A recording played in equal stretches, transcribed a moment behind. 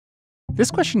This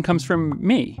question comes from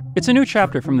me. It's a new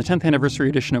chapter from the 10th anniversary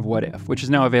edition of What If, which is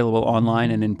now available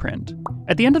online and in print.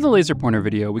 At the end of the laser pointer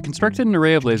video, we constructed an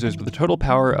array of lasers with a total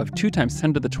power of 2 ×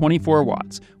 10 to the 24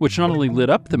 watts, which not only lit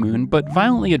up the moon, but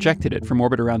violently ejected it from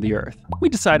orbit around the Earth. We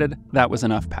decided that was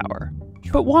enough power.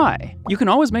 But why? You can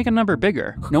always make a number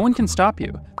bigger. No one can stop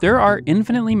you. There are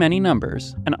infinitely many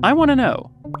numbers, and I want to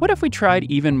know, what if we tried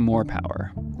even more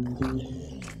power?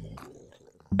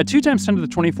 A 2 × 10 to the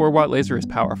 24 watt laser is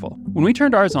powerful. When we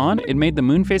turned ours on, it made the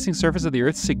moon-facing surface of the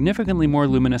Earth significantly more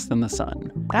luminous than the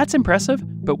sun. That's impressive,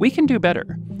 but we can do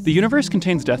better. The universe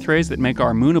contains death rays that make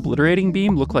our moon-obliterating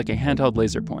beam look like a handheld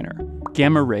laser pointer.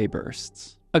 Gamma ray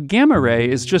bursts. A gamma ray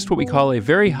is just what we call a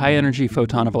very high-energy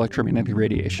photon of electromagnetic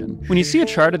radiation. When you see a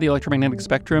chart of the electromagnetic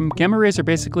spectrum, gamma rays are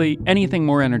basically anything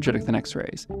more energetic than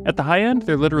X-rays. At the high end,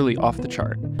 they're literally off the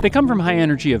chart. They come from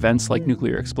high-energy events like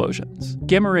nuclear explosions.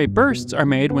 Gamma ray bursts are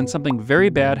made when something very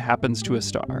bad happens to a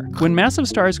star. When massive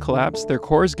stars collapse, their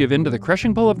cores give in to the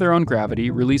crushing pull of their own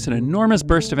gravity, release an enormous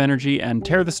burst of energy, and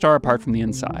tear the star apart from the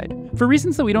inside. For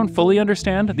reasons that we don't fully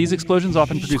understand, these explosions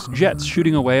often produce jets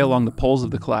shooting away along the poles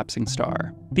of the collapsing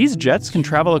star. These jets can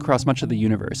travel across much of the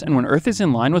universe, and when Earth is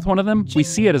in line with one of them, we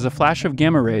see it as a flash of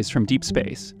gamma rays from deep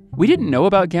space. We didn't know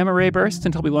about gamma ray bursts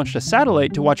until we launched a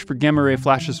satellite to watch for gamma ray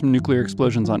flashes from nuclear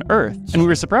explosions on Earth, and we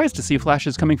were surprised to see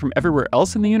flashes coming from everywhere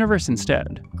else in the universe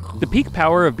instead. The peak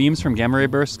power of beams from gamma ray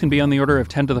bursts can be on the order of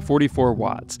 10 to the 44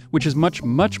 watts, which is much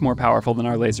more powerful than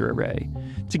our laser array.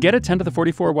 To get a 10 to the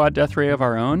 44 watt death ray of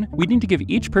our own, we'd need to give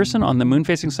each person on the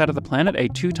moon-facing side of the planet a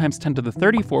 2 × 10 to the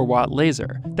 34 watt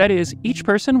laser. That is, each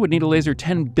person would need a laser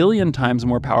 10 billion times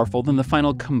more powerful than the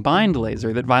final combined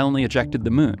laser that violently ejected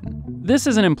the moon. This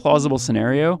is an implausible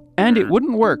scenario, and it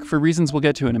wouldn't work for reasons we'll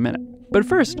get to in a minute. But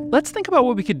first, let's think about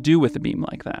what we could do with a beam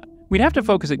like that. We'd have to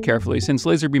focus it carefully since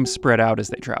laser beams spread out as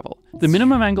they travel. The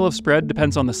minimum angle of spread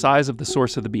depends on the size of the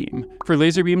source of the beam. For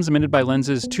laser beams emitted by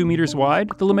lenses 2 meters wide,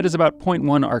 the limit is about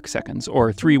 0.1 arc seconds,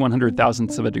 or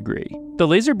 3/100,000ths of a degree. The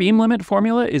laser beam limit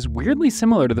formula is weirdly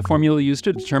similar to the formula used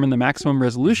to determine the maximum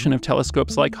resolution of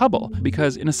telescopes like Hubble,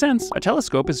 because in a sense, a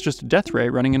telescope is just a death ray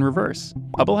running in reverse.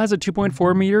 Hubble has a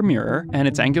 2.4 meter mirror, and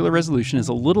its angular resolution is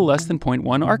a little less than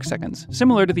 0.1 arc seconds,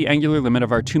 similar to the angular limit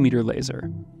of our 2 meter laser.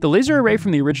 The laser array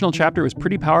from the original chapter was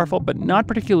pretty powerful, but not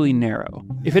particularly narrow.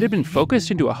 If it had been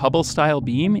focused into a Hubble-style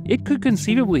beam, it could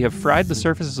conceivably have fried the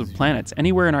surfaces of planets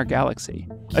anywhere in our galaxy.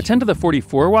 A 10 to the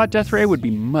 44 watt death ray would be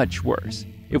much worse.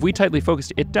 If we tightly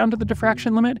focused it down to the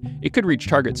diffraction limit, it could reach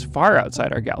targets far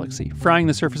outside our galaxy, frying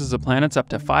the surfaces of planets up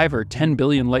to 5 or 10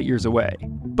 billion light years away.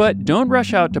 But don't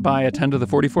rush out to buy a 10 to the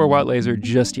 44 watt laser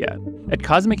just yet. At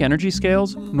cosmic energy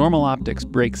scales, normal optics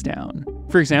breaks down.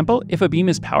 For example, if a beam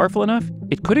is powerful enough,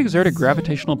 it could exert a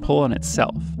gravitational pull on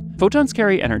itself. Photons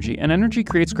carry energy, and energy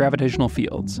creates gravitational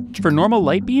fields. For normal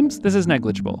light beams, this is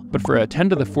negligible, but for a 10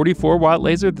 to the 44 watt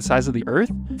laser the size of the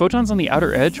Earth, photons on the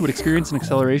outer edge would experience an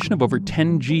acceleration of over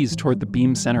 10 Gs toward the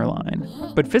beam center line.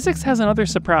 But physics has another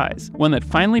surprise, one that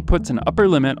finally puts an upper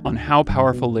limit on how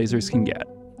powerful lasers can get.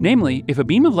 Namely, if a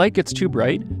beam of light gets too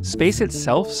bright, space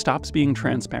itself stops being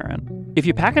transparent. If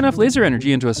you pack enough laser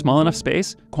energy into a small enough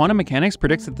space, quantum mechanics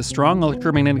predicts that the strong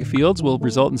electromagnetic fields will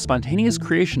result in spontaneous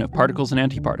creation of particles and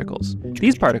antiparticles.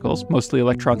 These particles, mostly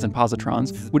electrons and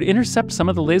positrons, would intercept some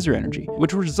of the laser energy,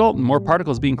 which would result in more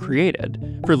particles being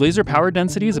created. For laser power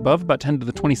densities above about 10 to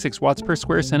the 26 watts per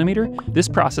square centimeter, this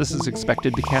process is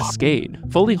expected to cascade,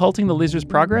 fully halting the laser's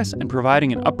progress and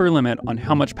providing an upper limit on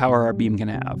how much power our beam can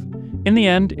have. In the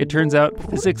end, it turns out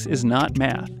physics is not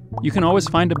math. You can always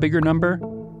find a bigger number,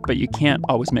 but you can't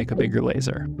always make a bigger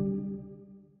laser.